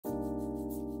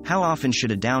How often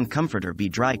should a down comforter be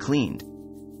dry cleaned?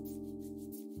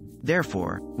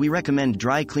 Therefore, we recommend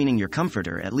dry cleaning your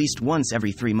comforter at least once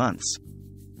every 3 months.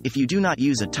 If you do not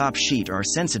use a top sheet or are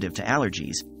sensitive to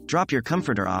allergies, drop your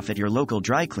comforter off at your local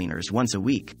dry cleaners once a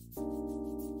week.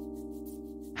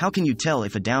 How can you tell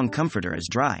if a down comforter is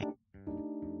dry?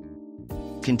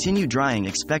 Continue drying.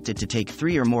 Expect it to take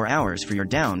 3 or more hours for your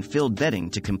down-filled bedding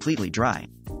to completely dry.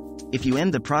 If you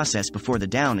end the process before the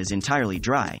down is entirely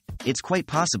dry, it's quite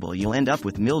possible you'll end up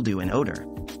with mildew and odor.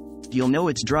 You'll know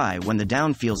it's dry when the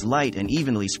down feels light and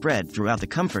evenly spread throughout the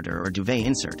comforter or duvet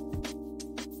insert.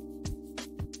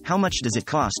 How much does it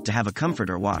cost to have a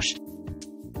comforter washed?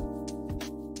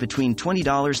 Between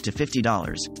 $20 to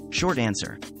 $50. Short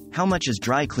answer. How much is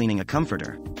dry cleaning a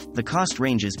comforter? The cost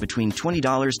ranges between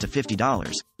 $20 to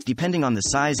 $50, depending on the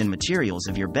size and materials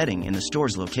of your bedding and the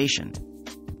store's location.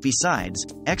 Besides,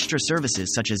 extra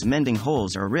services such as mending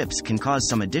holes or rips can cause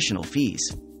some additional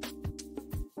fees.